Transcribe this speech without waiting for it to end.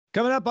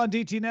Coming up on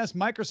DTNS,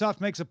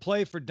 Microsoft makes a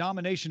play for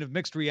domination of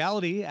mixed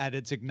reality at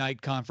its Ignite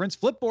conference.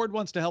 Flipboard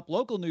wants to help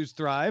local news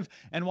thrive,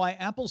 and why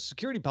Apple's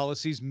security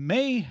policies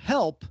may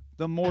help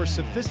the more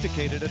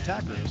sophisticated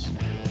attackers.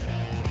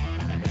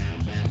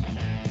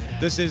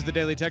 This is the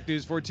Daily Tech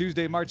News for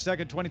Tuesday, March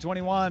 2nd,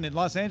 2021. In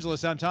Los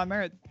Angeles, I'm Tom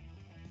Merritt.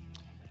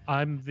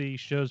 I'm the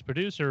show's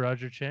producer,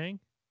 Roger Chang.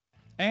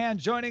 And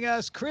joining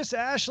us, Chris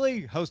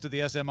Ashley, host of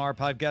the SMR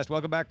podcast.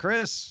 Welcome back,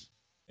 Chris.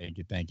 Thank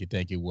you.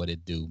 What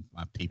it do,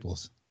 my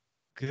peoples?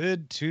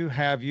 Good to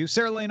have you.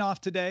 Sarah Lane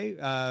off today,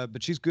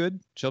 but she's good.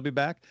 She'll be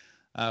back.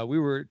 We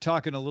were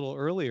talking a little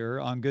earlier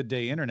on Good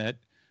Day Internet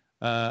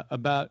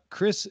about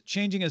Chris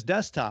changing his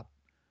desktop.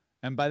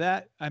 And by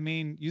that, I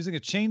mean using a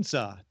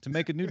chainsaw to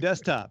make a new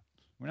desktop.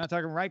 We're not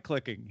talking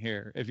right-clicking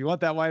here. If you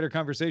want that wider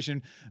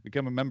conversation,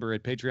 become a member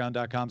at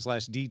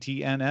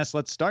patreon.com/DTNS.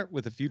 Let's start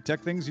with a few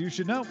tech things you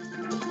should know.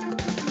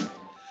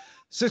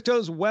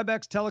 Cisco's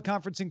WebEx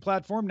teleconferencing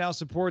platform now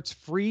supports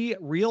free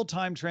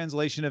real-time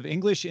translation of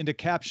English into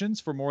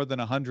captions for more than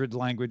 100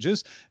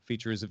 languages.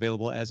 Feature is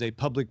available as a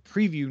public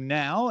preview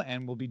now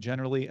and will be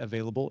generally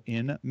available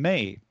in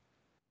May.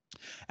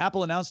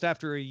 Apple announced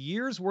after a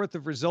year's worth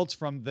of results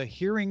from the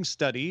Hearing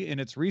Study in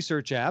its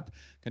research app,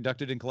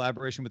 conducted in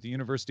collaboration with the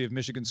University of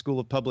Michigan School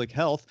of Public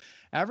Health,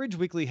 average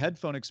weekly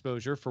headphone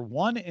exposure for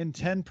 1 in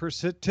 10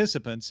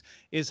 participants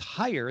is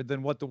higher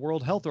than what the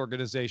World Health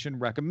Organization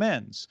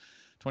recommends.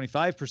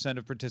 25%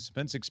 of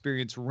participants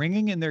experience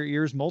ringing in their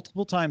ears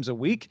multiple times a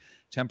week.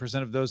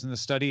 10% of those in the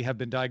study have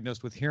been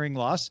diagnosed with hearing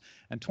loss,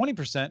 and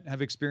 20%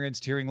 have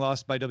experienced hearing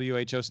loss by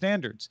WHO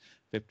standards,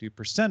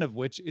 50% of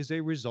which is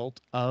a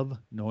result of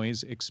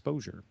noise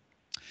exposure.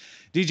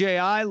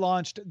 DJI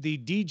launched the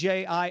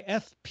DJI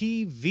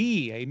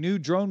FPV, a new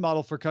drone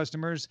model for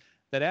customers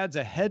that adds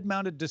a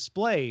head-mounted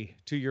display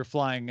to your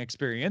flying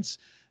experience.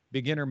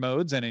 Beginner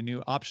modes and a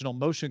new optional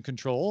motion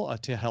control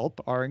to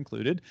help are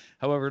included.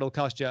 However, it'll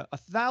cost you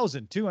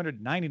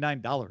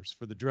 $1,299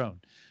 for the drone.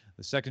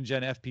 The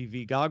second-gen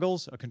FPV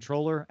goggles, a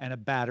controller, and a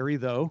battery,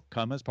 though,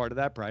 come as part of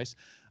that price.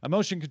 A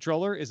motion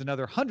controller is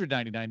another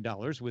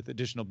 $199 with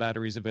additional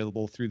batteries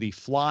available through the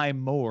Fly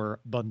More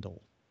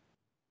bundle.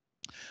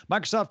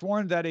 Microsoft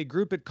warned that a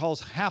group it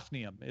calls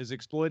Hafnium is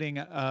exploiting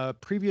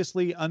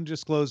previously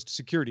undisclosed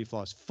security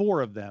flaws,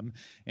 4 of them,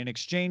 in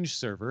Exchange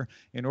Server,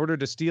 in order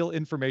to steal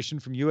information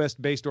from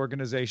U.S.-based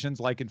organizations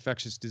like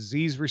infectious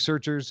disease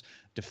researchers,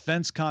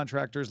 defense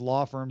contractors,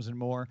 law firms, and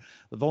more.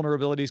 The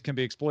vulnerabilities can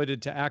be exploited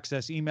to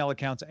access email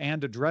accounts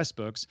and address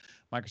books.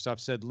 Microsoft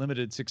said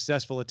limited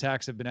successful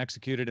attacks have been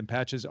executed and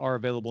patches are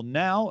available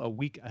now, a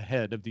week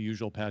ahead of the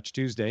usual Patch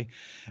Tuesday.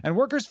 And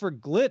workers for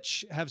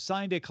Glitch have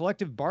signed a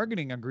collective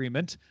bargaining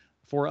agreement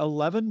for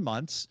 11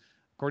 months.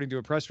 According to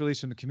a press release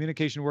from the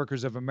Communication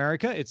Workers of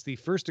America, it's the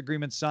first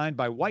agreement signed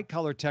by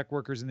white-collar tech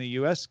workers in the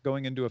U.S.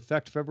 going into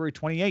effect February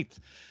 28th.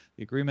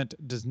 The agreement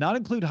does not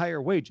include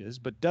higher wages,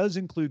 but does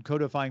include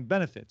codifying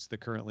benefits that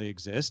currently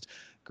exist.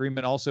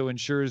 Agreement also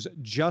ensures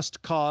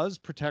just cause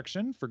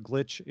protection for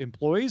Glitch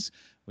employees,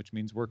 which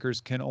means workers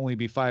can only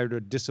be fired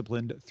or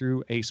disciplined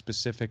through a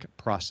specific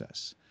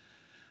process.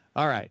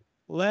 All right,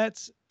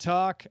 let's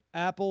talk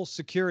Apple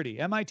security.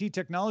 MIT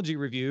Technology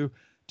Review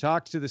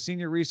talked to the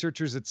senior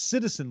researchers at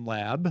Citizen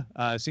Lab,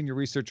 senior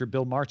researcher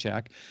Bill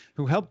Marchak,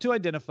 who helped to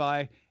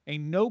identify a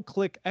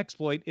no-click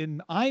exploit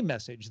in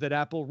iMessage that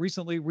Apple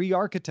recently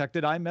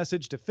re-architected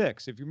iMessage to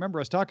fix. If you remember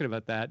us talking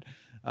about that,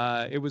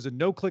 it was a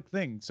no-click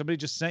thing. Somebody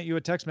just sent you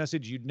a text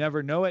message, you'd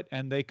never know it,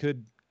 and they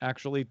could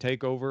actually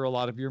take over a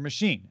lot of your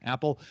machine.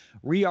 Apple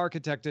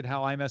re-architected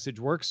how iMessage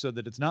works so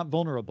that it's not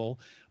vulnerable,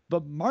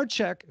 but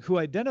Marchak, who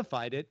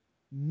identified it,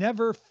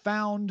 never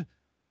found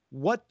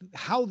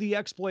how the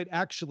exploit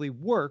actually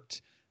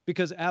worked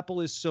because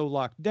Apple is so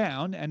locked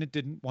down and it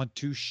didn't want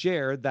to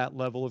share that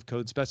level of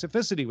code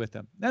specificity with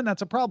them. And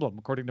that's a problem,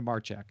 according to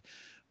Marchak.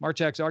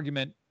 Marchak's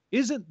argument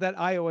isn't that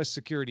iOS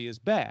security is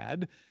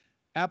bad.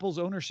 Apple's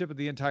ownership of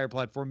the entire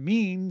platform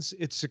means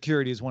its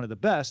security is one of the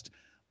best,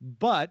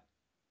 but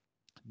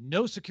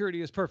no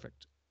security is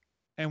perfect.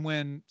 And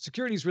when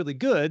security is really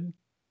good,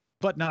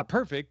 but not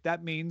perfect,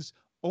 that means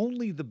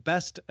only the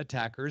best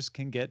attackers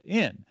can get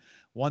in.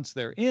 Once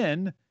they're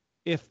in,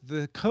 if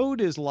the code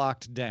is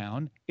locked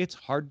down, it's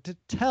hard to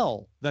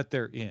tell that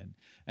they're in.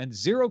 And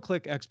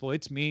zero-click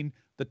exploits mean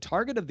the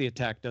target of the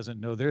attack doesn't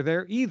know they're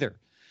there either.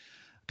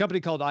 A company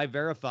called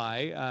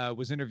iVerify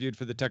was interviewed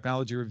for the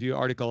Technology Review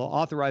article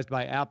authorized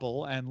by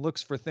Apple and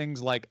looks for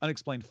things like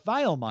unexplained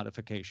file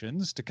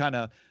modifications to kind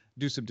of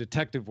do some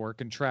detective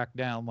work and track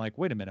down, like,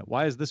 wait a minute,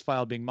 why is this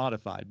file being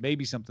modified?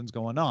 Maybe something's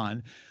going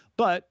on.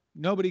 But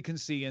nobody can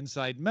see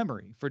inside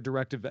memory for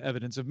direct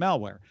evidence of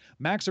malware.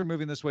 Macs are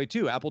moving this way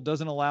too. Apple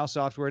doesn't allow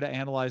software to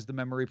analyze the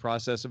memory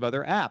process of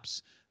other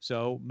apps.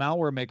 So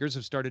malware makers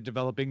have started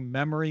developing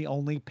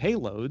memory-only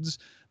payloads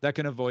that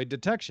can avoid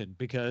detection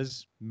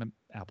because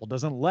Apple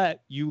doesn't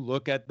let you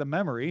look at the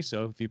memory.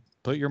 So if you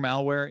put your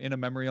malware in a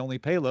memory-only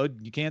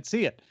payload, you can't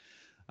see it.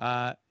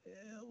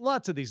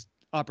 Lots of these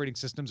operating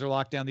systems are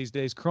locked down these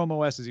days. Chrome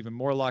OS is even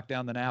more locked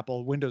down than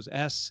Apple. Windows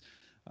S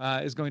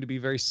is going to be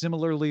very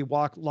similarly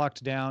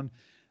locked down.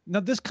 Now,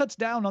 this cuts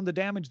down on the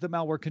damage that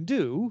malware can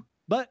do,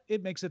 but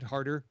it makes it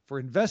harder for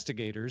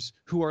investigators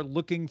who are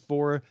looking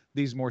for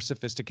these more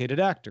sophisticated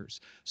actors.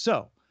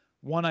 So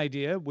one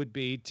idea would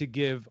be to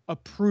give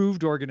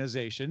approved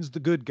organizations,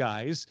 the good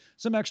guys,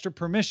 some extra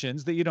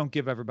permissions that you don't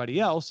give everybody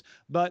else,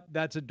 but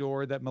that's a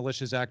door that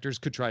malicious actors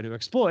could try to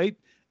exploit,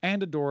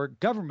 and a door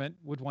government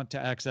would want to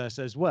access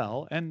as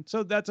well. And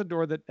so that's a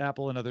door that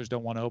Apple and others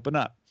don't want to open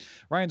up.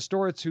 Ryan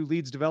Storitz, who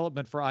leads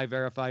development for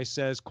iVerify,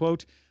 says,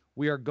 quote,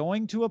 "We are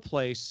going to a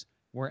place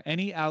where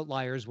any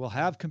outliers will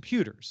have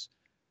computers,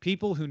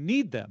 people who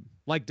need them,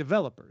 like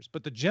developers,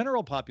 but the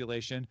general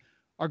population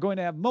are going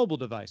to have mobile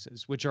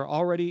devices, which are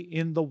already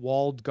in the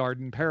walled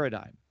garden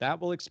paradigm. That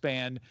will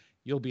expand.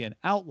 You'll be an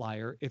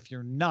outlier if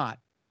you're not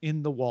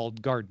in the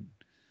walled garden."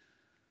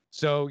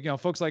 So,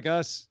 folks like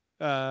us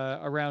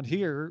around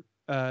here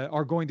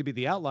are going to be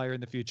the outlier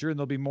in the future, and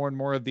there'll be more and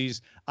more of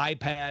these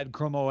iPad,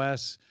 Chrome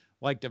OS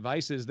like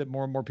devices that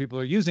more and more people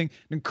are using.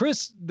 And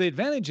Chris, the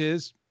advantage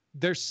is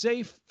they're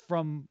safe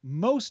from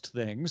most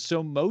things,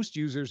 so most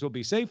users will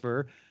be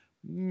safer,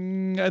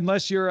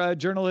 unless you're a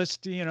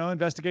journalist,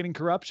 investigating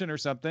corruption or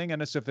something,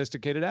 and a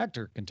sophisticated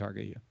actor can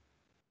target you.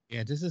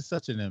 Yeah, this is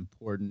such an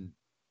important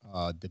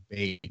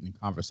debate and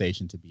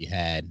conversation to be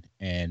had,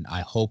 and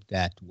I hope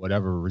that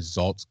whatever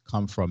results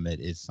come from it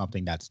is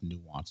something that's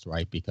nuanced,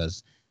 right?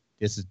 Because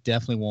this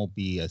definitely won't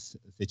be a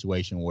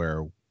situation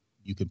where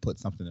you can put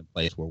something in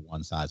place where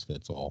one size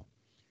fits all.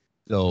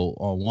 So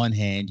on one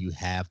hand, you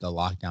have the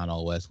lockdown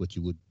OS, which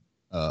you would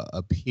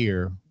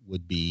appear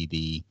would be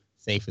the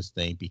safest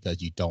thing because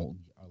you don't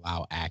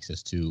allow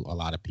access to a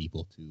lot of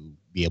people to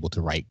be able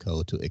to write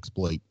code to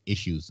exploit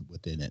issues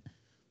within it.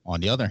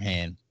 On the other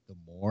hand, the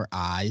more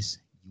eyes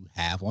you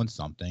have on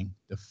something,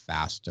 the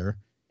faster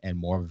and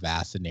more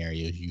vast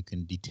scenarios you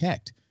can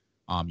detect.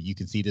 You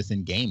can see this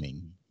in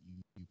gaming.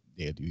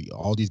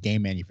 All these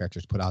game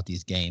manufacturers put out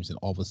these games, and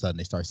all of a sudden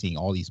they start seeing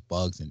all these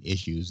bugs and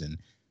issues and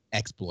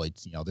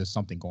exploits. There's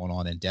something going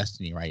on in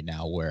Destiny right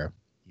now where,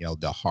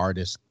 the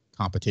hardest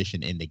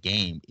competition in the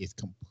game is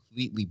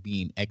completely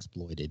being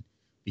exploited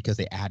because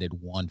they added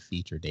one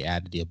feature. They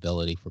added the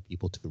ability for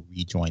people to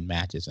rejoin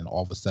matches, and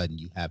all of a sudden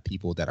you have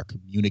people that are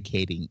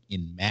communicating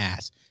in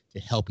mass to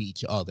help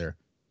each other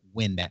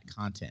win that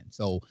content.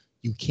 So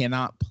you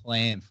cannot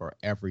plan for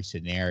every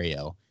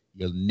scenario.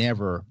 You'll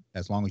never,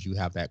 as long as you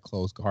have that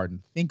closed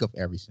garden, think of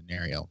every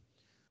scenario.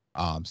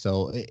 I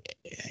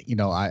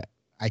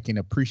can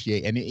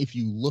appreciate, and if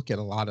you look at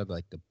a lot of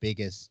like the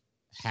biggest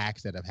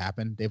hacks that have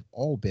happened, they've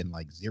all been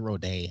like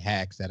 0-day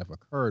hacks that have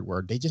occurred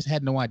where they just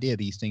had no idea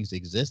these things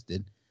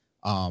existed.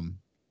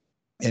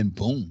 And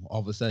boom,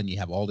 all of a sudden you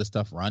have all this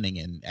stuff running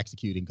and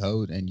executing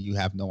code, and you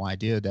have no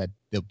idea that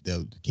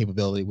the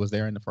capability was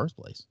there in the first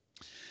place.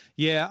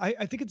 Yeah,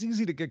 I think it's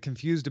easy to get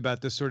confused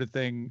about this sort of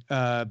thing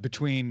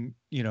between,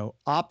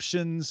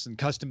 options and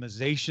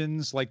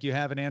customizations like you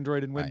have in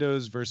Android and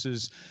Windows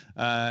versus,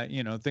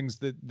 things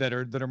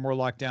that are more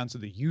locked down. So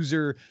the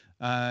user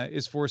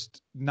is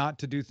forced not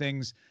to do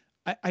things.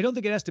 I don't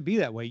think it has to be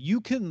that way.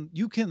 You can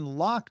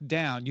lock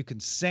down, you can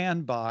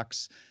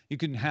sandbox, you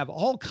can have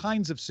all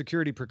kinds of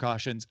security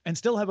precautions and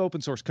still have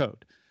open source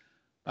code.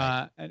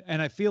 Right.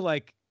 And I feel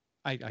like,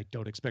 I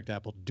don't expect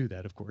Apple to do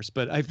that, of course,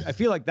 but I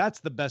feel like that's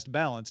the best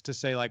balance to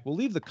say, like, we'll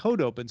leave the code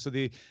open so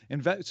we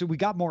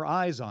got more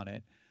eyes on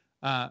it,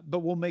 but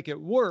we'll make it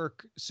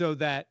work so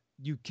that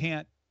you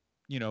can't,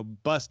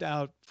 bust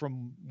out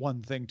from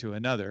one thing to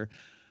another.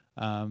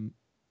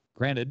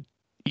 Granted,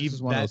 this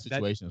is one of those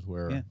situations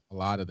where a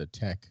lot of the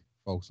tech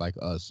folks like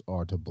us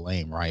are to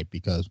blame, right?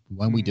 Because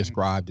when we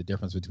describe the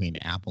difference between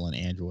Apple and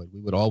Android, we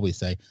would always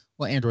say,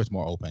 well, Android's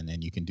more open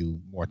and you can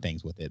do more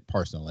things with it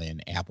personally,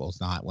 and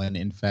Apple's not, when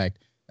in fact,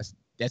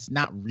 that's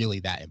not really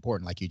that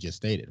important, like you just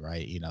stated,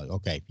 right?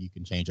 Okay, you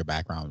can change your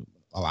background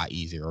a lot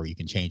easier, or you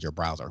can change your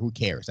browser. Who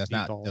cares? That's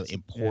Default. Not the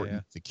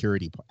important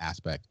security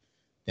aspect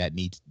that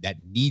needs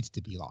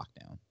to be locked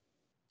down.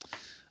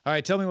 All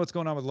right, tell me what's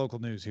going on with local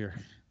news here.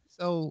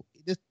 So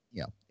this,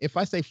 if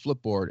I say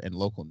Flipboard and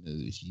local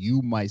news,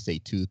 you might say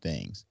two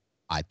things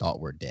I thought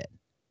were dead,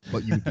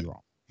 but you'd be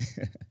wrong.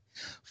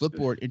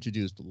 Flipboard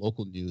introduced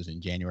local news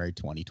in January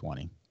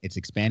 2020. It's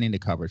expanding the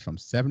coverage from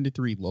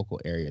 73 local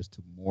areas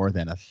to more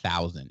than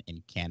 1,000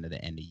 in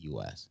Canada and the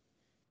U.S.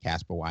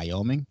 Casper,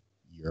 Wyoming,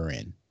 you're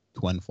in.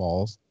 Twin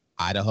Falls,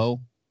 Idaho,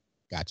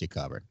 got you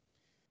covered.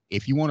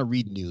 If you want to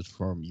read news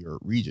from your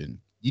region,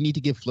 you need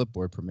to give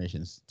Flipboard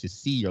permissions to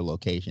see your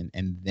location,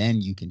 and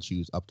then you can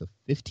choose up to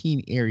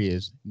 15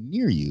 areas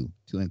near you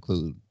to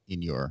include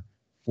in your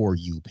For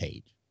You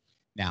page.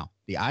 Now,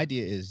 the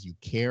idea is you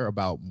care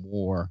about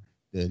more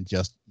than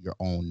just your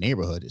own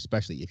neighborhood,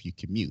 especially if you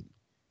commute,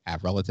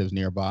 have relatives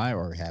nearby,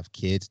 or have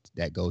kids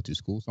that go to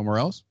school somewhere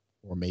else,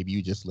 or maybe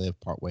you just live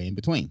partway in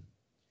between.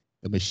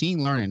 The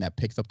machine learning that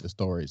picks up the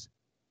stories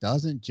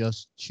doesn't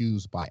just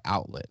choose by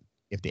outlet.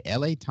 If the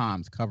LA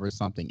Times covers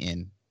something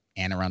in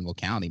Anne Arundel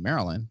County,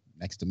 Maryland,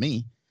 next to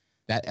me,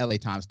 that LA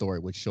Times story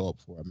would show up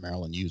for a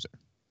Maryland user.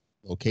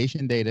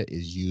 Location data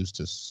is used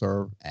to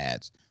serve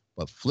ads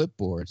But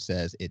Flipboard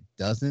says it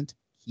doesn't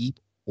keep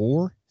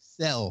or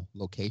sell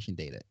location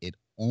data. It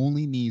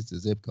only needs the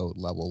zip code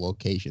level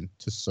location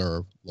to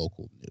serve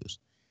local news.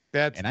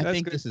 And I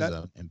think this is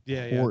an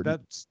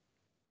important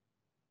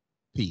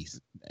piece.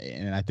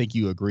 And I think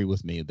you agree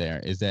with me there,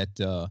 is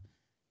that,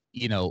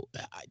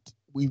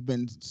 we've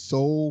been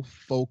so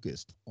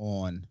focused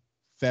on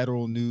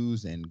federal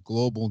news and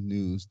global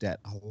news that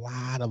a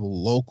lot of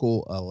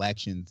local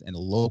elections and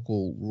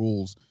local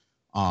rules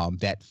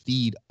that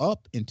feed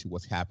up into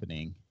what's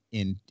happening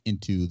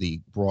into the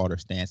broader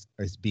stance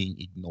is being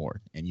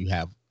ignored. And you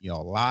have, a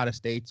lot of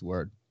states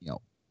where,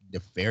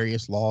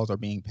 nefarious laws are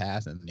being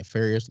passed and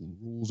nefarious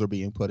rules are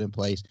being put in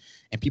place,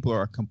 and people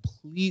are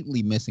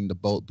completely missing the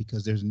boat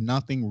because there's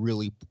nothing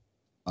really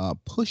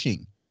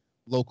pushing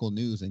local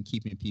news and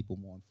keeping people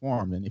more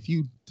informed. And if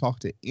you talk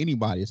to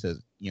anybody that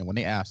says, when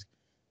they ask,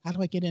 how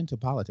do I get into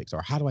politics,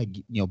 or how do I,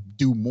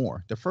 do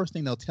more? The first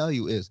thing they'll tell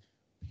you is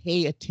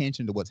pay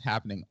attention to what's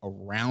happening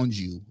around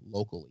you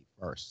locally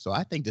first. So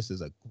I think this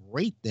is a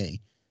great thing.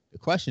 The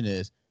question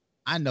is,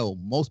 I know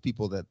most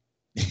people that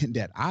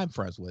I'm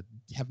friends with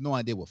have no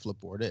idea what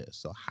Flipboard is.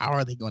 So how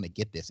are they going to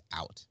get this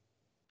out?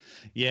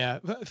 Yeah,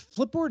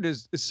 Flipboard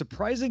is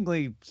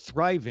surprisingly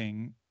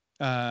thriving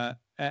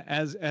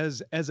as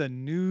a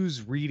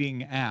news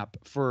reading app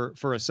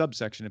for a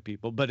subsection of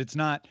people, but it's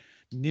not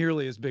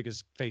nearly as big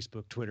as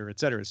Facebook, Twitter, et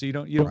cetera. So you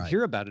don't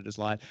hear about it as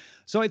a lot.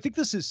 So I think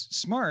this is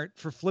smart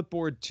for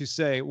Flipboard to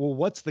say, well,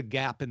 what's the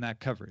gap in that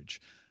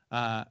coverage?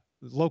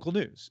 Local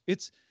news.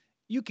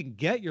 You can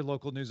get your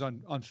local news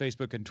on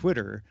Facebook and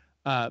Twitter,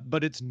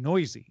 but it's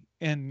noisy,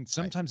 and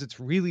sometimes it's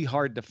really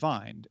hard to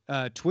find.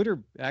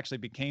 Twitter actually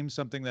became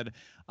something that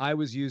I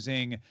was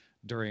using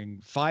during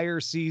fire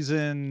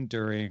season,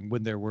 during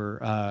when there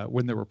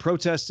were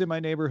protests in my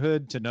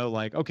neighborhood, to know,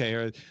 like, okay,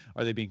 are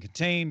they being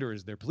contained, or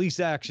is there police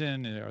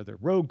action, are there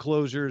road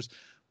closures?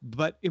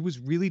 But it was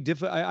really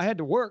difficult. I had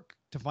to work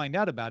to find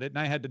out about it, and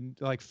I had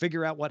to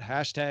figure out what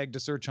hashtag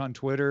to search on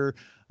Twitter,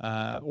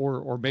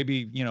 or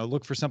maybe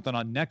look for something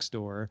on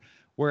Nextdoor.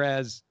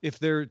 Whereas if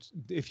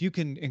you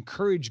can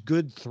encourage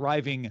good,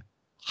 thriving,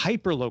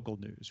 hyper local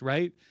news,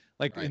 right?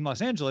 In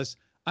Los Angeles,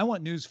 I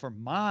want news for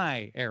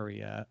my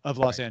area of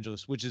Los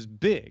Angeles, which is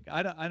big.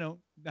 I don't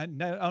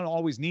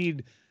always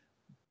need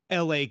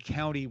LA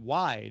County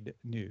wide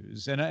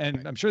news, and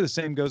I'm sure the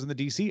same goes in the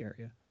DC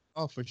area.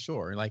 Oh, for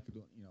sure. One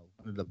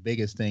of the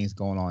biggest things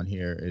going on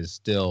here is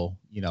still,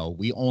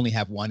 we only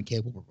have one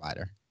cable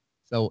provider.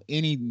 So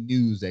any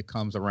news that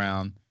comes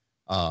around,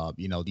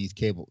 these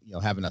cable,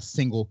 having a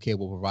single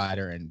cable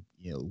provider, and,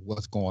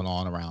 what's going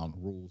on around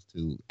rules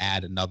to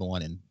add another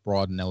one and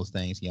broaden those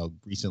things.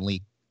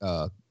 Recently,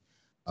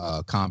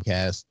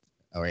 Comcast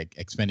or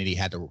Xfinity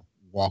had to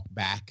walk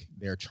back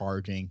their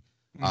charging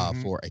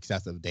for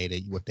excessive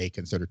data, what they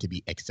consider to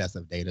be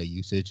excessive data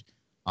usage.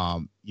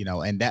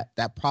 And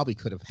that probably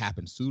could have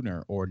happened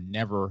sooner, or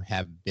never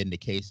have been the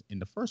case in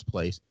the first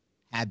place,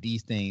 had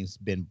these things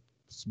been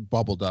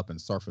bubbled up and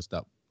surfaced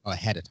up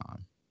ahead of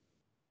time.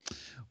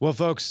 Well,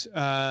 folks,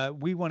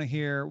 we want to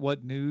hear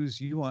what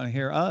news you want to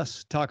hear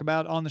us talk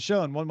about on the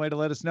show. And one way to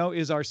let us know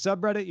is our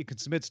subreddit. You can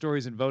submit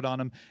stories and vote on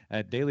them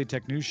at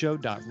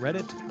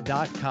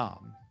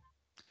dailytechnewsshow.reddit.com.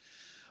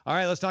 All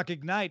right, let's talk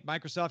Ignite.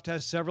 Microsoft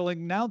has several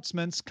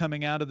announcements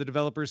coming out of the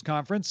developers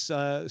conference,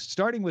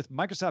 starting with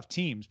Microsoft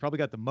Teams. Probably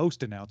got the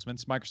most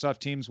announcements. Microsoft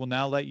Teams will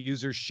now let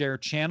users share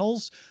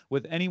channels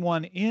with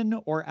anyone in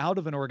or out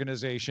of an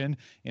organization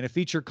in a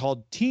feature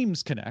called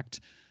Teams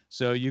Connect.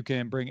 So you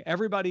can bring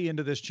everybody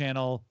into this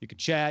channel. You can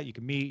chat, you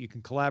can meet, you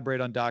can collaborate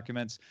on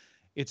documents.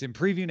 It's in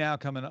preview now,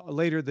 coming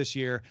later this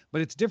year,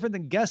 but it's different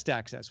than guest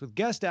access. With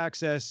guest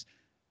access,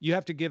 you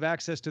have to give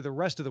access to the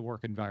rest of the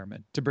work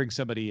environment to bring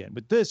somebody in.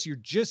 With this, you're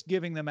just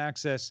giving them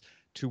access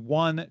to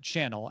one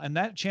channel, and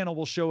that channel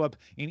will show up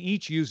in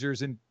each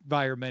user's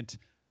environment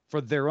for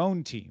their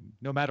own team,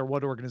 no matter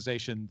what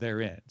organization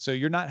they're in. So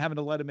you're not having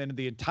to let them into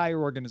the entire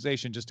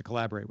organization just to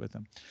collaborate with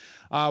them.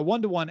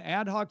 One-to-one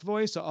ad hoc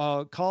voice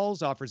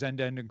calls offers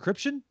end-to-end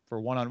encryption for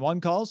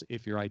one-on-one calls,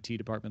 if your IT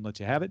department lets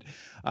you have it.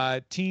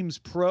 Teams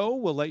Pro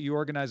will let you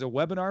organize a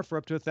webinar for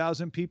up to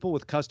 1,000 people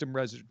with custom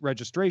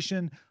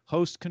registration,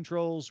 host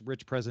controls,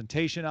 rich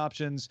presentation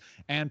options,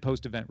 and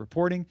post-event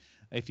reporting.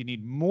 If you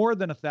need more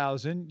than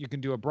 1,000, you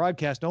can do a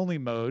broadcast-only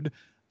mode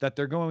that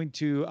they're going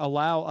to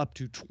allow up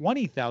to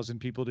 20,000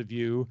 people to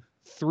view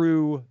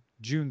through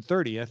June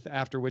 30th,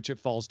 after which it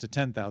falls to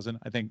 10,000.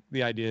 I think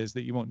the idea is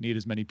that you won't need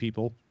as many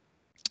people.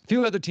 A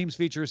few other Teams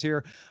features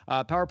here.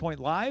 PowerPoint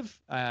Live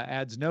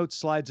adds notes,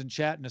 slides, and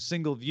chat in a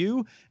single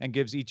view, and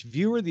gives each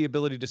viewer the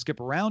ability to skip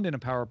around in a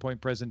PowerPoint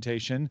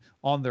presentation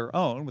on their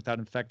own without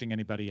infecting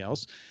anybody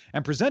else.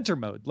 And Presenter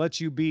Mode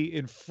lets you be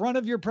in front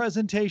of your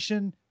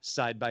presentation,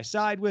 side by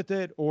side with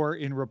it, or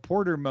in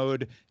Reporter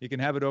Mode, you can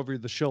have it over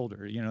the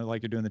shoulder,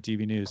 like you're doing the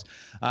TV news.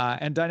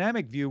 And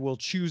Dynamic View will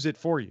choose it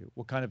for you.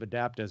 We'll kind of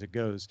adapt as it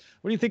goes.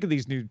 What do you think of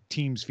these new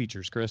Teams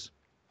features, Chris?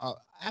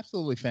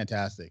 Absolutely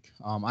fantastic.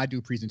 I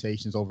do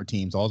presentations over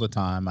Teams all the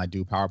time. I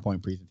do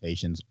PowerPoint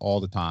presentations all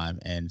the time.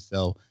 And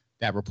so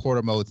that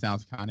reporter mode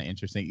sounds kind of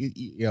interesting.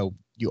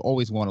 You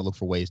always want to look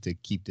for ways to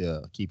keep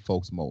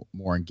folks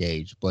more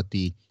engaged. But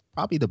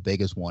probably the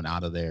biggest one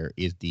out of there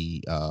is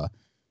the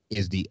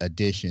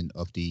addition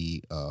of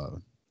the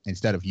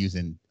instead of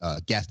using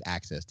guest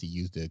access, to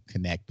use the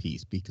connect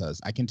piece,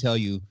 because I can tell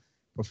you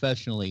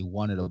professionally,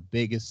 one of the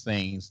biggest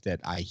things that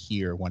I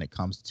hear when it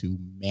comes to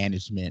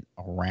management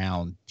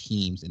around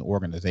teams and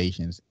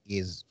organizations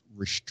is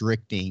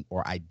restricting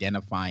or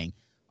identifying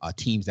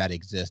teams that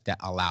exist that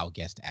allow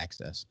guest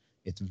access.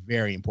 It's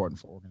very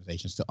important for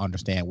organizations to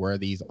understand where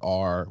these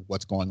are,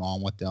 what's going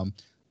on with them,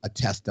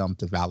 attest them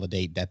to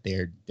validate that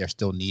they're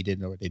still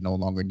needed or they no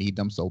longer need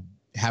them. So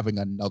having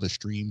another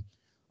stream,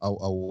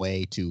 a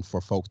way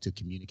for folks to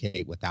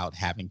communicate without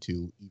having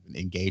to even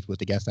engage with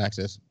the guest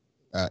access,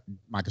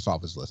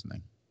 Microsoft is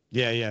listening.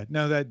 Yeah.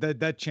 No,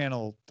 that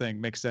channel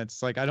thing makes sense.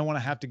 It's like, I don't want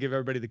to have to give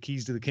everybody the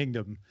keys to the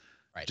kingdom,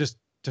 right, just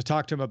to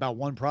talk to them about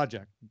one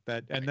project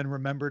and then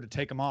remember to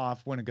take them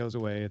off when it goes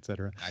away, et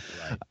cetera.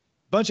 Exactly right.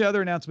 Bunch of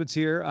other announcements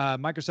here.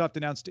 Microsoft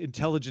announced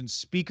intelligent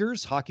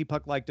speakers, hockey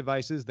puck-like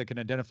devices that can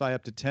identify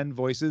up to 10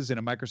 voices in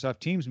a Microsoft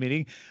Teams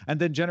meeting and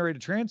then generate a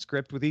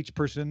transcript with each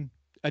person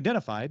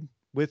identified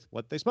with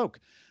what they spoke.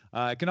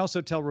 It can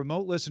also tell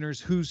remote listeners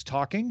who's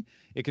talking.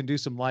 It can do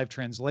some live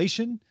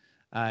translation.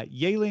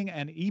 Yealing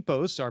and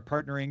Epos are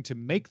partnering to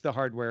make the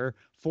hardware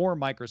for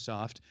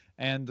Microsoft,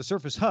 and the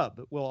Surface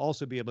Hub will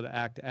also be able to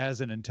act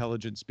as an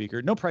intelligent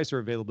speaker. No price or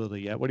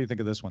availability yet. What do you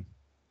think of this one?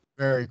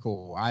 Very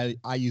cool.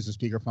 I use a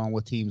speakerphone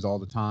with Teams all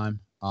the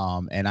time,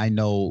 and I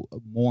know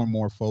more and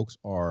more folks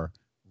are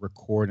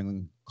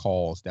recording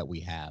calls that we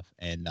have,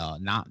 and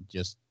not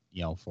just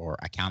for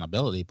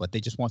accountability, but they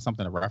just want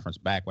something to reference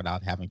back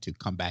without having to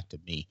come back to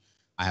me.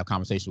 I have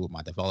conversations with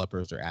my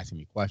developers. They're asking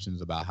me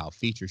questions about how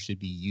features should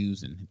be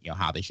used and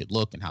how they should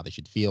look and how they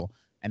should feel,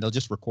 and they'll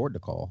just record the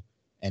call.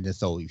 And then,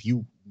 so if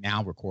you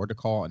now record the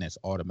call and it's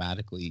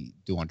automatically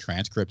doing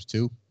transcripts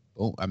too,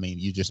 well, I mean,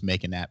 you're just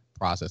making that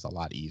process a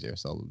lot easier.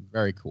 So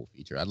very cool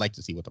feature. I'd like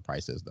to see what the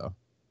price is though.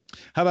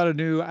 How about a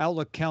new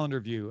Outlook calendar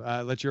view?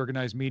 Lets you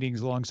organize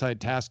meetings alongside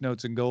task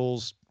notes and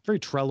goals. Very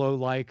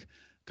Trello-like.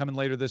 Coming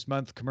later this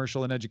month,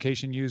 commercial and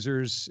education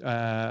users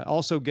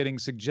also getting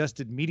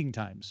suggested meeting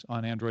times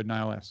on Android and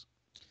iOS.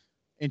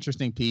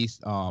 Interesting piece.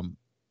 I'm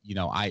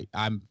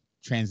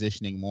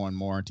transitioning more and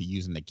more into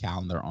using the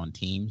calendar on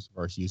Teams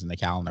versus using the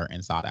calendar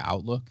inside of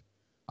Outlook.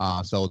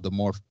 So the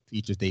more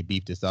features they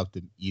beef this up,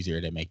 the easier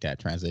they make that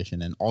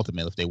transition. And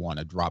ultimately, if they want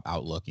to drop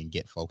Outlook and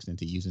get folks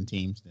into using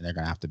Teams, then they're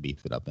going to have to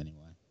beef it up anyway.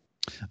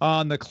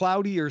 On the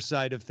cloudier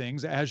side of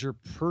things, Azure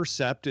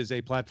Percept is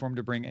a platform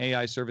to bring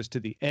AI service to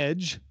the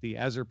edge. The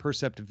Azure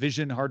Percept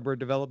Vision hardware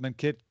development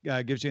kit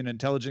gives you an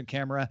intelligent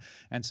camera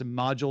and some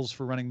modules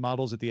for running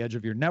models at the edge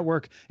of your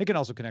network. It can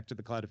also connect to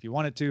the cloud if you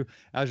want it to.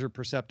 Azure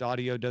Percept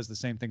Audio does the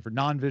same thing for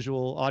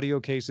non-visual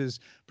audio cases.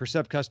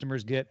 Percept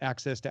customers get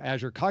access to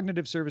Azure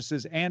Cognitive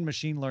Services and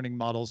machine learning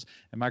models,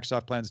 and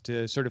Microsoft plans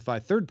to certify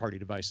third-party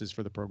devices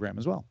for the program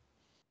as well.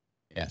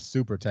 Yeah,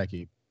 super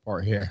techy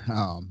part here.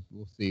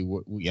 We'll see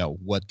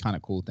what kind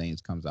of cool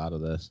things comes out of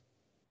this.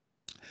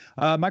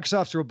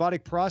 Microsoft's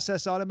robotic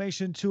process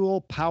automation tool,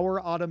 Power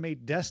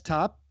Automate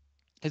Desktop,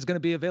 is going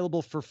to be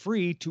available for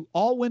free to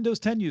all Windows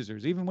 10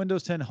 users, even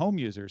Windows 10 home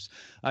users.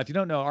 If you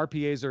don't know,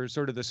 RPAs are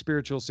sort of the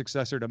spiritual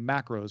successor to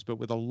macros, but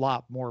with a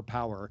lot more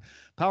power.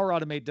 Power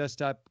Automate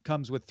Desktop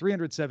comes with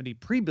 370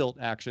 pre-built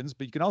actions,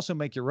 but you can also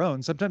make your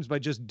own, sometimes by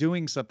just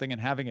doing something and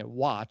having it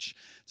watch.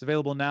 It's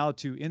available now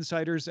to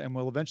insiders and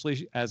will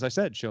eventually, as I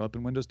said, show up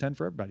in Windows 10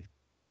 for everybody.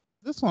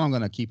 This one I'm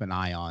going to keep an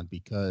eye on,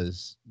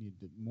 because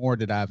the more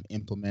that I've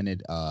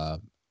implemented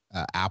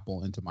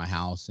Apple into my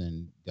house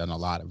and done a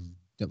lot of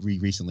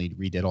recently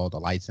redid all the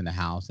lights in the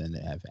house and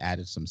have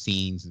added some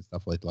scenes and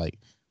stuff like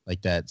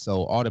that.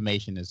 So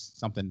automation is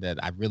something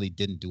that I really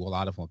didn't do a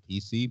lot of on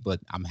PC, but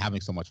I'm having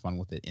so much fun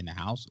with it in the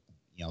house.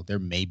 There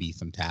may be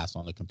some tasks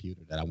on the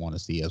computer that I want to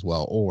see as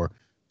well, or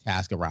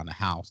tasks around the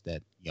house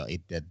that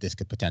that this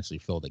could potentially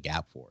fill the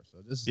gap for. So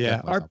this is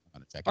definitely something I'm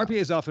going to check out. RPA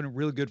is often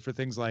really good for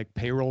things like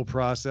payroll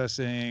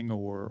processing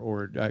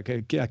or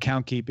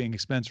account keeping,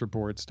 expense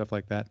reports, stuff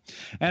like that.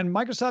 And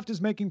Microsoft is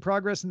making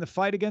progress in the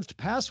fight against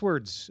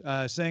passwords,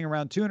 saying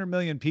around 200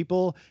 million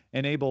people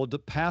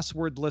enabled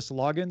passwordless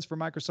logins for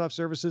Microsoft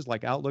services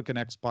like Outlook and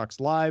Xbox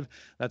Live.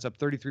 That's up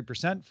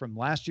 33% from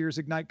last year's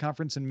Ignite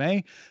conference in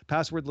May.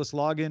 Passwordless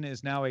login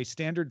is now a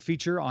standard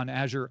feature on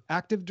Azure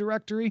Active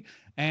Directory,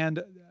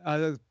 and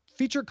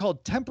feature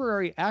called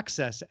Temporary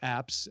Access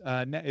Apps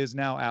is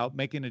now out,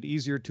 making it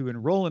easier to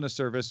enroll in a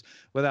service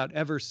without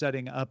ever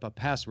setting up a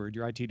password.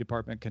 Your IT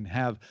department can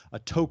have a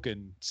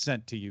token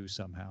sent to you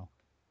somehow.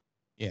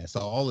 Yeah, so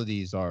all of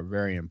these are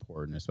very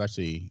important,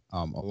 especially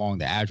along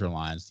the Azure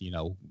lines.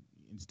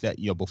 Instead,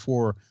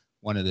 before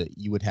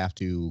you would have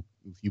to,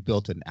 if you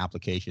built an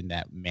application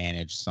that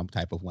managed some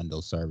type of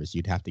Windows service,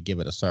 you'd have to give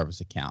it a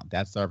service account.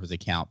 That service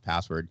account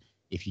password,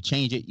 if you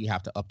change it, you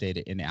have to update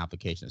it in the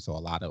application. So a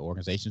lot of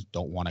organizations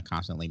don't want to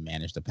constantly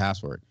manage the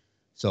password.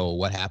 So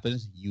what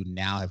happens? You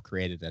now have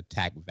created an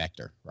attack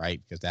vector, right?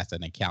 Because that's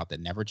an account that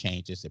never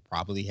changes. It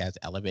probably has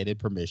elevated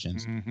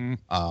permissions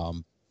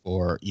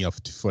for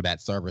for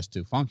that service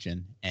to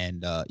function,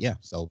 and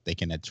so they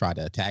can try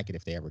to attack it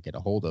if they ever get a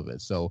hold of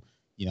it. So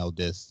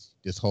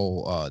this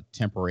whole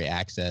temporary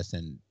access,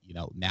 and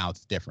now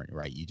it's different,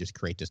 right? You just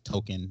create this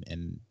token,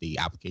 and the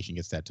application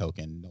gets that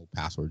token, no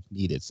password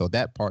needed. So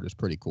that part is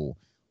pretty cool.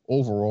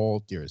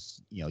 Overall,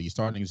 there's you're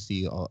starting to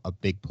see a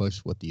big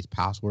push with these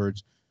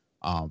passwords.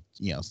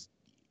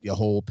 The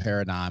whole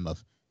paradigm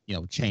of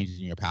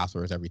changing your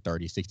passwords every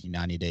 30, 60,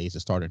 90 days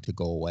is starting to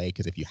go away,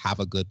 because if you have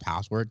a good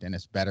password, then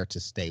it's better to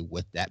stay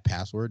with that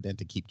password than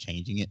to keep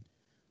changing it,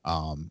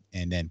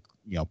 and then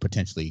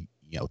potentially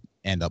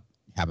end up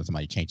having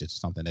somebody change it to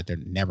something that they're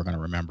never going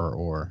to remember,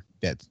 or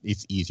that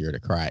it's easier to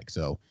crack.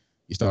 So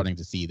you're starting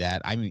to see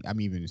that.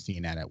 I'm even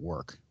seeing that at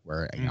work,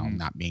 where I'm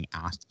not being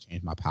asked to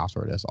change my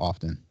password as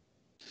often.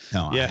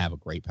 I have a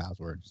great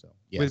password. So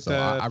With,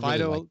 I really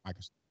FIDO, like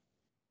Microsoft.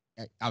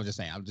 I was just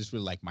saying, I just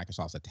really like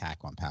Microsoft's attack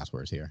on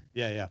passwords here.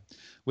 Yeah.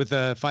 With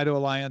the FIDO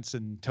Alliance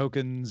and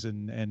tokens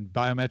and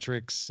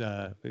biometrics,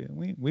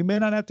 we may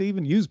not have to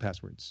even use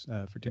passwords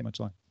for too much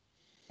long.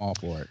 All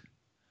for it.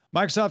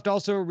 Microsoft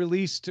also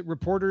released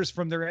reporters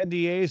from their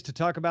NDAs to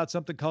talk about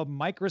something called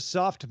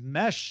Microsoft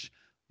Mesh.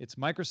 It's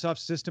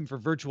Microsoft's system for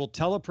virtual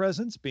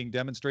telepresence being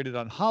demonstrated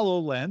on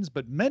HoloLens,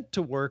 but meant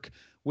to work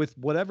with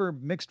whatever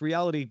mixed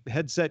reality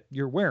headset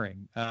you're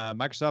wearing.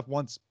 Microsoft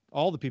wants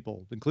all the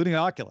people, including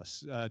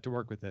Oculus, to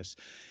work with this.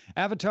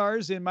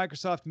 Avatars in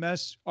Microsoft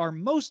Mesh are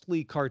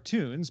mostly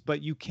cartoons,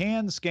 but you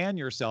can scan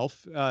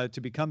yourself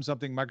to become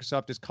something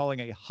Microsoft is calling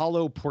a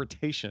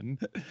holoportation,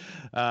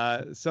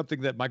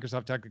 something that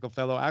Microsoft technical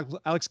fellow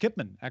Alex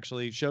Kipman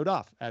actually showed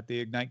off at the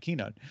Ignite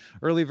keynote.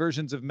 Early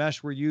versions of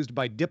Mesh were used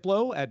by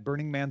Diplo at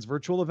Burning Man's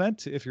virtual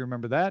event, if you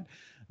remember that.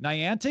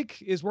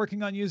 Niantic is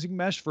working on using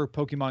Mesh for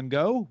Pokemon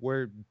Go,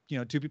 where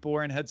two people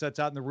wearing headsets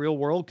out in the real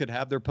world could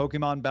have their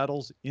Pokemon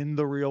battles in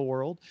the real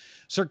world.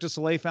 Cirque du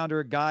Soleil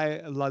founder Guy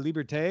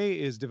Laliberté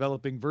is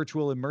developing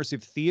virtual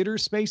immersive theater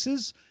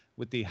spaces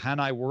with the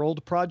Hanai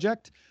World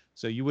project,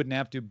 so you wouldn't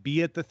have to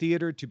be at the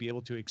theater to be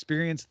able to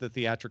experience the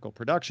theatrical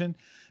production.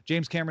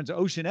 James Cameron's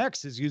Ocean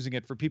X is using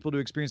it for people to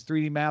experience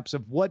 3D maps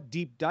of what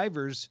deep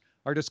divers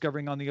are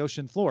discovering on the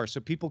ocean floor, so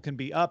people can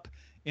be up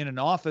in an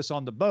office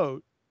on the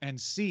boat and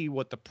see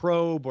what the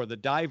probe or the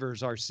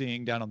divers are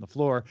seeing down on the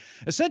floor.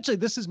 Essentially,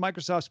 this is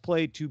Microsoft's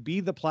play to be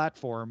the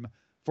platform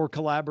for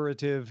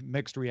collaborative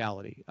mixed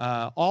reality.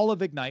 All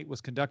of Ignite was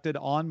conducted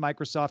on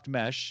Microsoft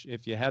Mesh.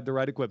 If you had the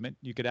right equipment,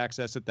 you could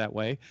access it that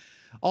way.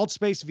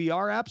 AltSpace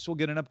VR apps will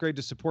get an upgrade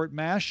to support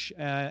Mesh,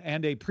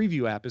 and a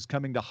preview app is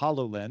coming to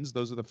HoloLens.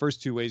 Those are the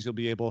first two ways you'll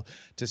be able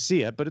to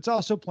see it, but it's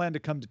also planned to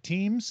come to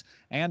Teams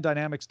and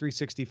Dynamics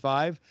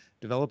 365.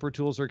 Developer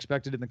tools are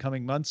expected in the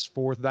coming months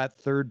for that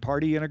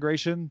third-party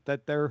integration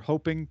that they're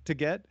hoping to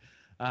get.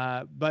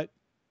 But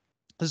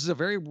this is a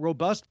very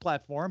robust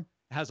platform,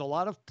 has a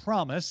lot of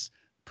promise.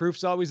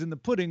 Proof's always in the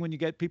pudding when you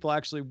get people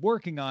actually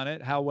working on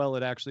it, how well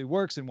it actually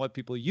works and what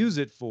people use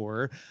it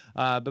for.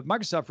 But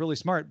Microsoft really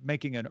smart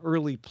making an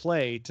early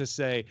play to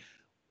say,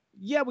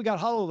 yeah, we got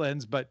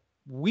HoloLens, but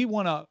we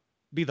want to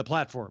be the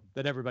platform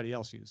that everybody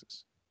else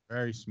uses.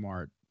 Very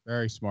smart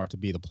to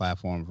be the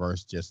platform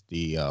versus just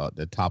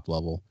the top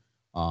level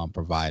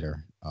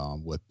provider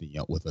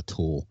with a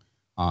tool.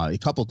 A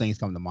couple of things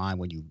come to mind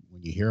when you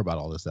hear about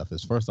all this stuff.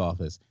 Is first off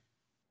is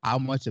how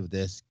much of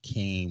this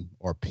came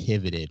or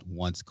pivoted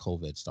once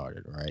COVID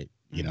started, right?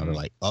 They're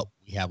like, oh,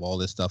 we have all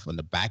this stuff on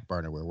the back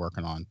burner we're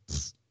working on.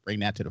 Bring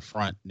that to the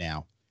front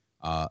now,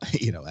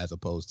 as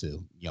opposed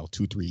to,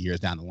 2-3 years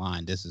down the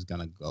line, this is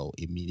going to go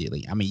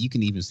immediately. I mean, you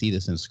can even see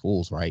this in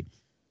schools, right?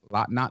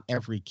 Not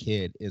every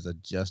kid is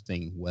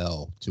adjusting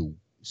well to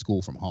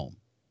school from home,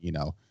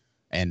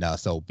 and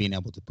so being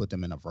able to put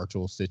them in a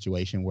virtual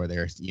situation where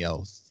they're,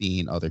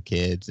 seeing other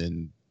kids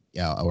and,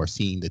 or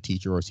seeing the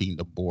teacher or seeing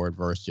the board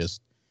versus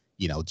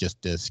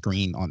just the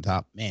screen on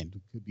top, man,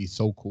 it could be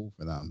so cool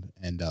for them.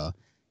 And,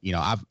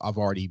 I've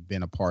already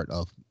been a part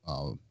of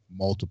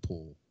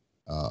multiple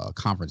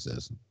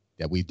conferences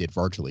that we did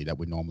virtually that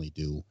we normally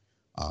do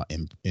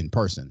in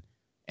person.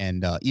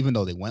 And even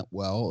though they went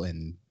well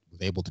and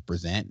was able to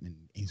present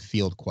and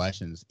field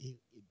questions,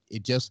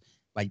 it just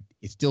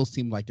it still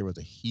seemed like there was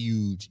a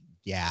huge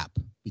gap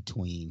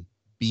between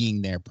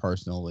being there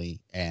personally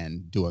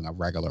and doing a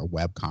regular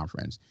web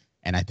conference.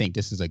 And I think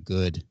this is a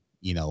good,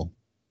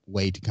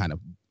 way to kind of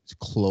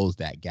close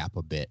that gap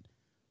a bit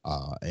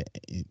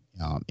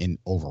in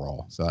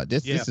overall. So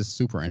this is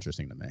super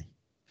interesting to me.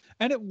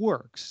 And it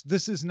works.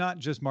 This is not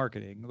just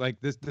marketing. Like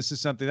this is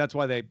something, that's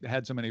why they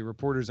had so many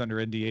reporters under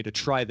NDA to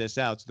try this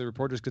out. So the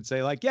reporters could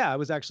say like, yeah, I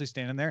was actually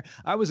standing there.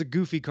 I was a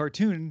goofy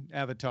cartoon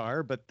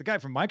avatar, but the guy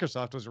from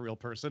Microsoft was a real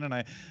person. And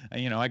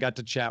I got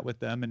to chat with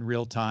them in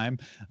real time.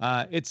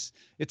 It's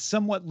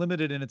somewhat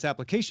limited in its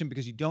application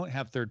because you don't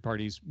have third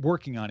parties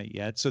working on it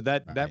yet. So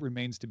that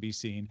remains to be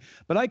seen.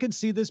 But I could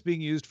see this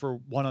being used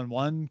for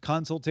one-on-one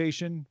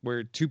consultation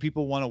where two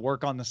people want to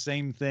work on the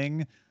same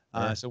thing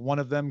Sure. So one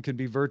of them can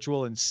be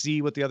virtual and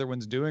see what the other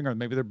one's doing, or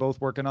maybe they're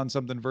both working on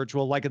something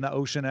virtual, like in the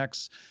Ocean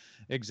X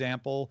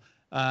example.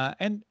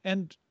 And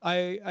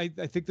I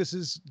think this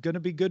is going to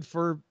be good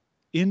for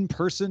in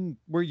person,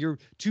 where your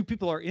two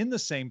people are in the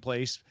same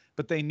place,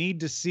 but they need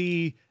to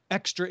see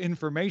extra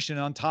information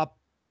on top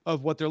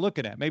of what they're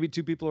looking at. Maybe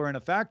two people are in a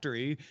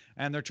factory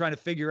and they're trying to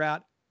figure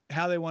out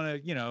how they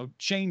want to,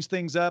 change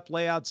things up,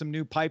 lay out some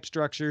new pipe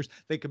structures.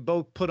 They could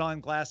both put on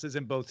glasses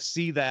and both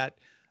see that,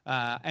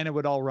 and it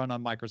would all run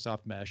on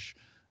Microsoft Mesh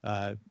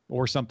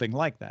or something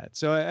like that.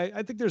 So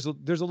I think there's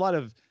a lot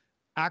of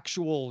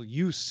actual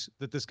use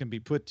that this can be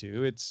put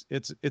to.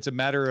 It's a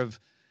matter of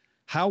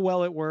how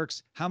well it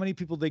works, how many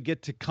people they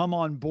get to come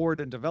on board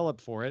and develop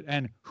for it,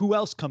 and who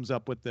else comes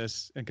up with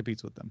this and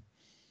competes with them.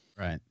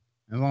 Right.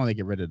 As long as they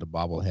get rid of the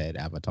bobblehead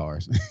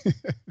avatars.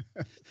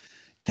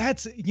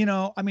 That's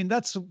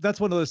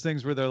one of those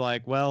things where they're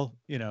like, well,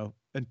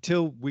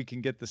 until we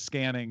can get the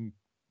scanning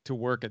to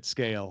work at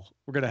scale,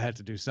 we're going to have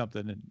to do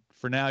something. And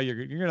for now,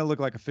 you're going to look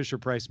like a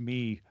Fisher-Price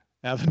me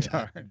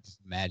avatar. Just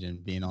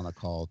imagine being on a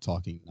call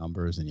talking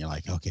numbers and you're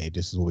like, okay,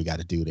 this is what we got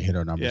to do to hit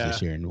our numbers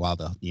this year. And while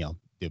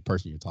the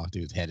person you talk to,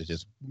 his head is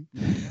just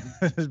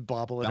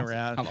bobbling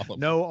around.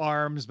 No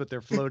arms, but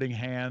their floating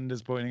hand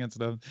is pointing at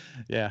stuff.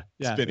 Yeah.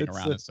 Spinning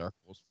around in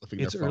circles.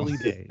 It's early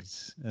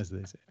days, as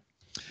they say.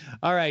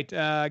 All right.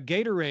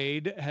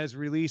 Gatorade has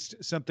released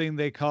something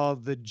they call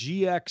the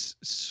GX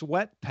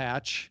Sweat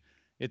Patch.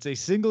 It's a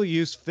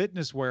single-use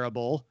fitness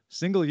wearable. So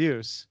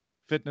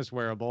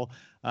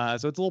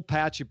it's a little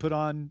patch you put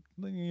on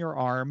your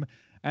arm,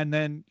 and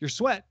then your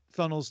sweat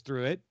funnels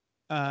through it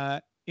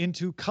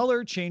into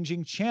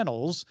color-changing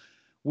channels,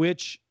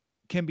 which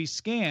can be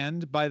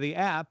scanned by the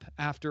app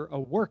after a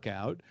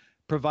workout,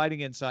 providing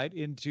insight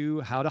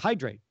into how to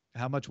hydrate.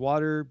 How much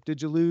water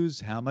did you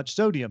lose? How much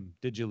sodium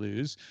did you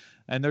lose?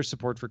 And there's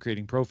support for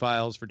creating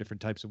profiles for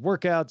different types of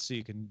workouts, so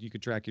you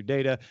can track your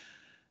data.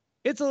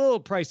 It's a little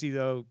pricey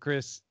though,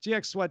 Chris.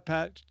 GX Sweat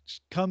Patch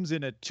comes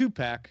in a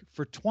 2-pack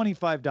for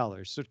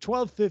 $25, so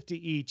 $12.50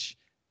 each.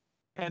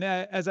 And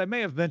as I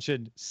may have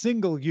mentioned,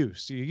 single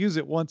use. So you use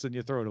it once and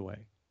you throw it away.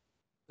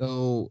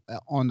 So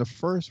on the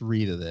first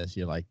read of this,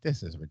 you're like,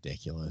 this is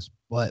ridiculous.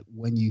 But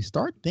when you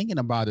start thinking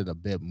about it a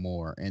bit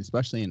more, and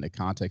especially in the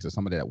context of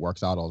somebody that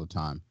works out all the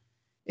time,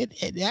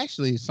 it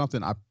actually is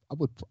something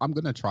I'm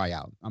going to try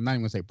out. I'm not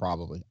even going to say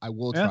probably. I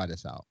will try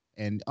this out.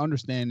 And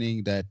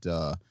understanding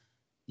that,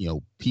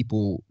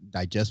 people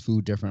digest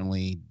food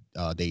differently,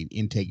 they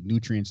intake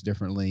nutrients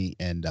differently.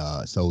 And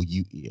so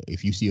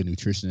if you see a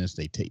nutritionist,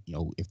 they take,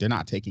 if they're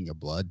not taking your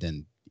blood,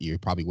 then you're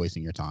probably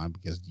wasting your time,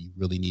 because you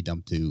really need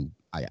them to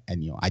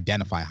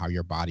identify how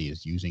your body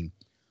is using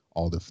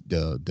all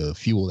the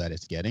fuel that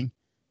it's getting.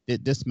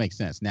 This makes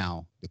sense.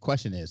 Now the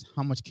question is,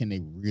 how much can they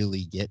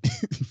really get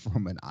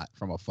from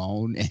a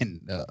phone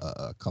and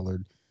a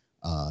colored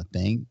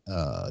thing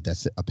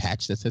that's a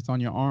patch that sits on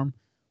your arm?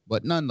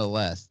 But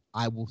nonetheless,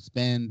 I will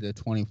spend the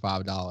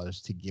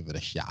 $25 to give it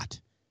a shot.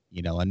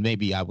 And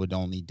maybe I would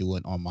only do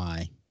it on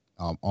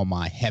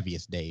my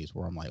heaviest days,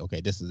 where I'm like,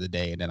 okay, this is the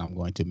day, and then I'm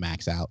going to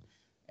max out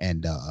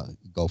and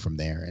go from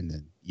there. And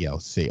then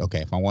see,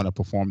 okay, if I want to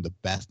perform the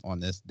best on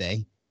this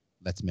day,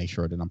 let's make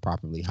sure that I'm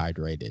properly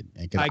hydrated.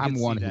 And because I'm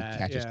one who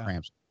catches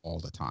cramps all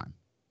the time.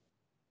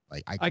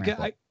 Like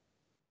I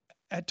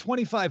at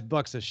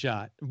 $25 a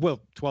shot,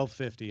 well,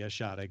 $12.50 a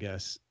shot, I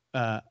guess.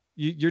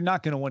 You're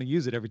not going to want to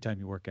use it every time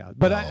you work out.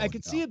 But I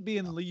could see it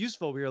being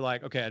useful where you're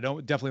like, okay, I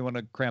don't definitely want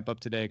to cramp up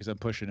today because I'm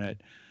pushing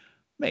it.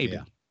 Maybe.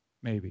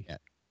 Yeah.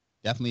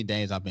 Definitely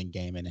days I've been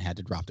gaming and had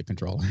to drop the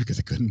controller because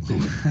I couldn't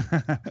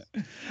move.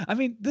 I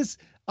mean,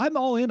 I'm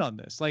all in on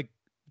this. Like,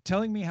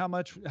 telling me how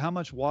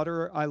much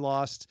water I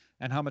lost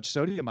and how much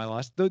sodium I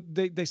lost.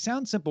 They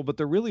sound simple, but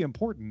they're really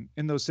important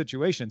in those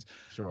situations.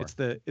 Sure. It's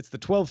the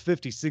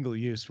 $12.50 single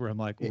use where I'm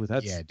like, oh,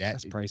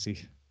 that's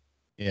pricey.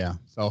 Yeah.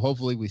 So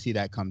hopefully we see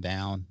that come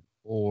down,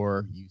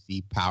 or you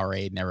see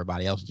Powerade and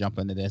everybody else jump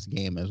into this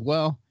game as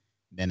well.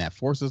 Then that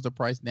forces the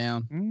price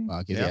down.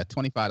 Because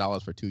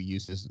 $25 for 2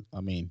 uses.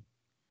 I mean,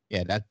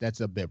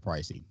 that's a bit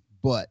pricey.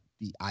 But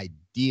the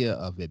idea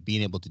of it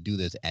being able to do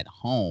this at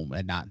home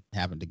and not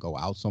having to go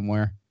out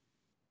somewhere,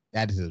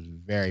 that is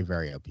very,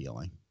 very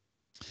appealing.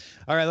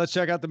 All right, let's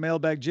check out the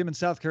mailbag. Jim in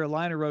South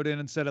Carolina wrote in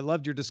and said, I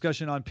loved your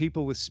discussion on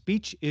people with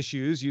speech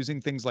issues using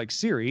things like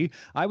Siri.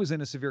 I was in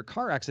a severe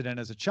car accident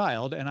as a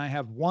child, and I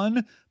have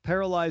one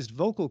paralyzed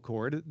vocal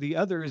cord. The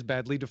other is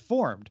badly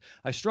deformed.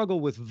 I struggle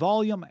with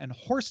volume and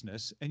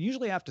hoarseness, and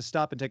usually have to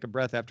stop and take a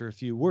breath after a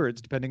few words,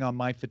 depending on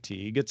my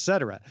fatigue,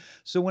 etc.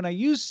 So when I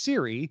use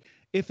Siri,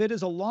 if it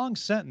is a long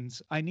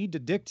sentence, I need to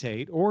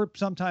dictate, or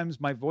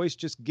sometimes my voice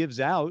just gives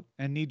out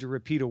and need to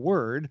repeat a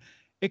word,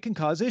 it can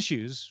cause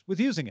issues with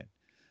using it.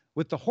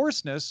 With the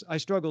hoarseness, I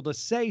struggle to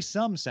say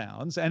some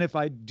sounds, and if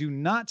I do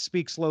not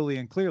speak slowly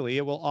and clearly,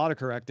 it will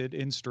autocorrect it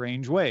in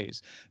strange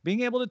ways.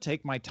 Being able to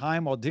take my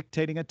time while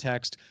dictating a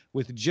text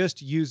with just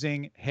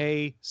using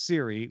Hey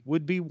Siri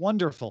would be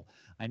wonderful.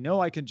 I know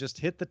I can just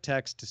hit the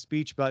text to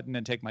speech button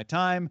and take my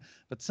time,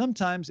 but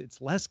sometimes it's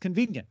less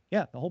convenient.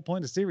 Yeah, the whole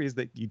point of Siri is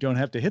that you don't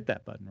have to hit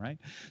that button, right?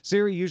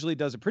 Siri usually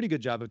does a pretty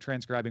good job of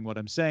transcribing what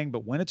I'm saying,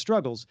 but when it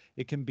struggles,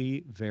 it can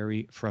be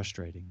very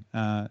frustrating.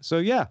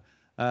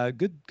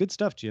 Good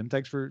stuff, Jim.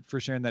 Thanks for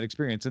sharing that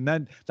experience. And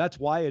then that's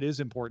why it is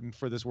important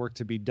for this work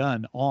to be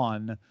done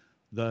on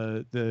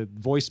the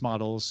voice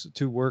models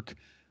to work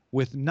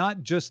with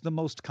not just the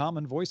most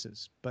common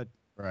voices, but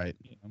right.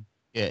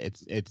 Yeah,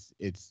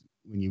 it's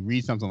when you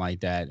read something like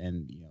that,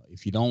 and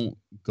if you don't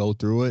go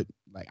through it,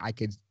 like I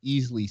could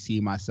easily see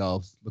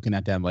myself looking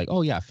at them like,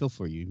 oh yeah, I feel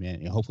for you, man.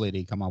 And hopefully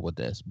they come up with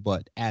this.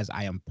 But as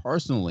I am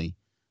personally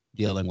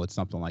dealing with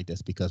something like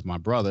this, because my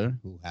brother,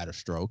 who had a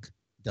stroke,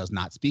 does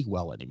not speak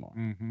well anymore,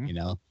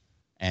 and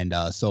and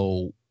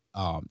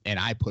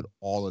I put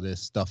all of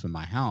this stuff in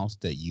my house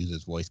that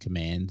uses voice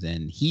commands,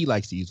 and he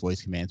likes to use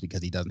voice commands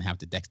because he doesn't have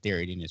the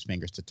dexterity in his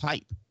fingers to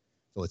type,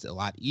 so it's a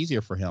lot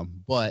easier for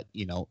him. But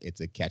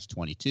it's a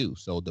catch-22.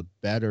 So the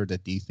better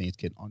that these things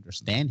can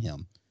understand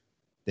him,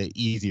 the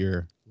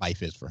easier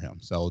life is for him.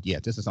 So yeah,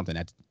 this is something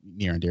that's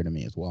near and dear to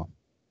me as well.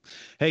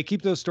 Hey,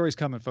 keep those stories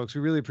coming, folks. We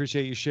really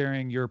appreciate you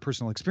sharing your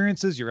personal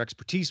experiences, your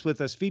expertise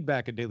with us.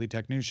 Feedback at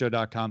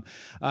dailytechnewsshow.com.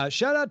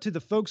 Shout out to the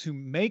folks who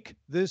make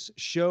this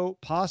show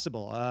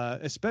possible,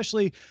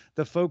 especially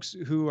the folks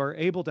who are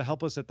able to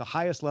help us at the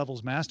highest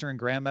levels, master and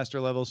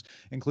grandmaster levels,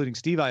 including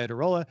Steve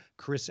Iadarola,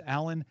 Chris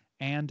Allen,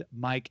 and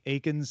Mike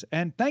Akins.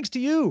 And thanks to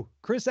you,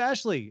 Chris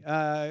Ashley.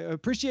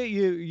 Appreciate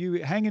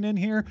you hanging in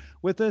here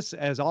with us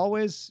as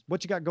always.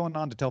 What you got going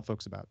on to tell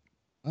folks about?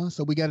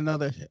 So we got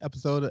another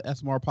episode of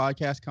SMR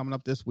Podcast coming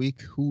up this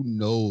week. Who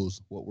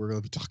knows what we're going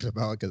to be talking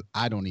about, because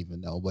I don't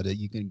even know, but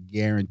you can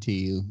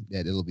guarantee you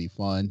that it'll be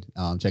fun.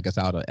 Check us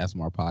out at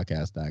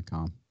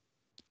smrpodcast.com.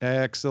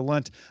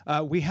 Excellent.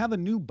 We have a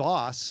new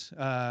boss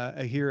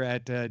here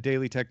at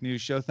Daily Tech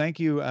News Show. Thank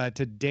you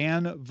to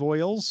Dan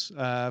Voiles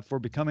for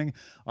becoming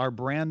our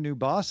brand new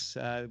boss.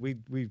 We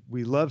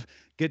love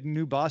getting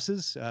new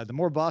bosses. The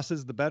more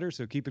bosses, the better.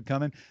 So keep it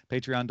coming.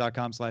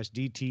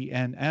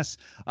 Patreon.com/DTNS.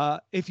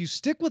 If you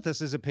stick with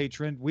us as a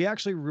patron, we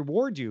actually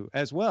reward you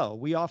as well.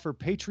 We offer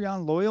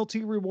Patreon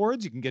loyalty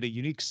rewards. You can get a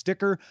unique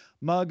sticker,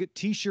 mug,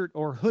 t-shirt,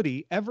 or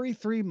hoodie every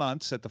 3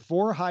 months at the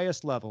 4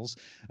 highest levels,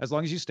 as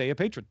long as you stay a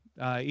patron.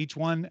 Each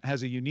one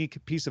has a unique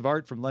piece of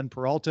art from Len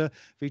Peralta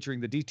featuring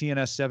the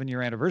DTNS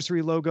 7-year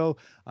anniversary logo.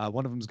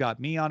 One of them's got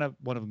me on it.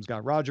 One of them's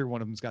got Roger.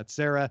 One of them's got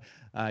Sarah.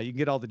 You can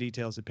get all the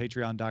details at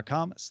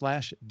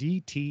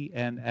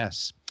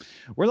patreon.com/DTNS.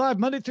 We're live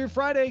Monday through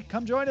Friday.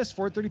 Come join us,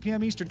 4:30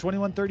 p.m. Eastern,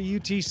 21:30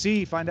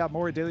 UTC. Find out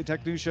more at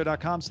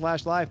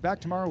dailytechnewsshow.com/live.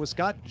 Back tomorrow with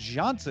Scott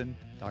Johnson.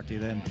 Talk to you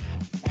then.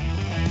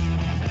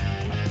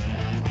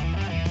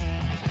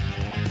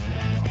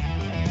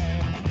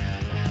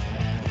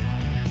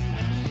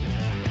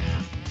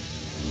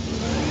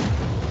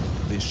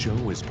 This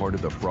show is part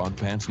of the Frog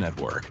Pants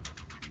Network.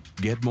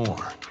 Get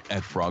more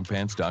at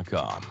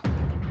frogpants.com.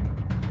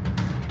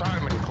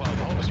 Diamond Club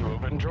hopes you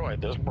have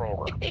enjoyed this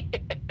program.